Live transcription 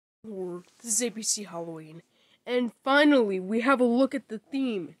Or this is ABC Halloween. And finally, we have a look at the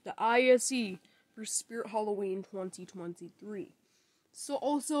theme, the ISE for Spirit Halloween 2023. So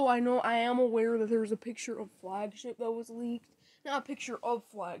also, I am aware that there's a picture of Flagship that was leaked. Not a picture of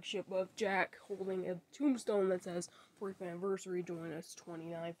Flagship, but of Jack holding a tombstone that says 4th anniversary, join us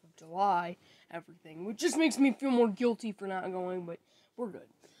 29th of July, everything. Which just makes me feel more guilty for not going, but we're good.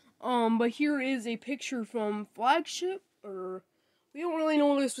 But here is a picture from Flagship, or we don't really know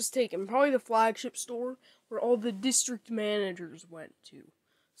where this was taken. Probably the Flagship store where all the district managers went to.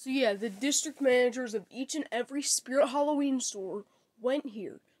 So yeah, the district managers of each and every Spirit Halloween store went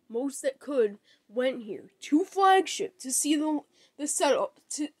here. Most that could went here to Flagship to see the setup,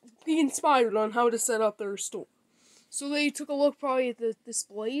 to be inspired on how to set up their store. So they took a look probably at the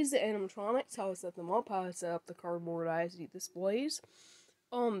displays, the animatronics, how to set them up, how to set up the cardboard ISD displays,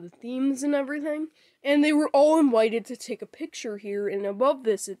 the themes and everything. And they were all invited to take a picture here, and above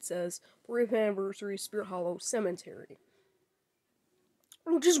this it says 40th Anniversary Spirit Hollow Cemetery.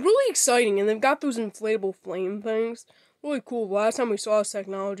 Which is really exciting, and they've got those inflatable flame things. Really cool. Last time we saw this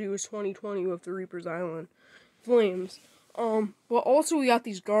technology was 2020 with the Reaper's Island flames. But also we got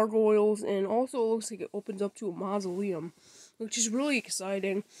these gargoyles, and also it looks like it opens up to a mausoleum, which is really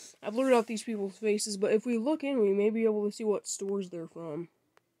exciting. I've blurred out these people's faces, but if we look in, we may be able to see what stores they're from.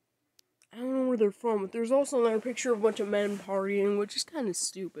 I don't know where they're from, but there's also another picture of a bunch of men partying, which is kind of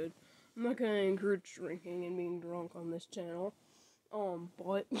stupid. I'm not gonna encourage drinking and being drunk on this channel.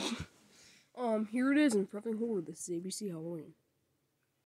 But here it is in Prepping Horror. This is ABC Halloween.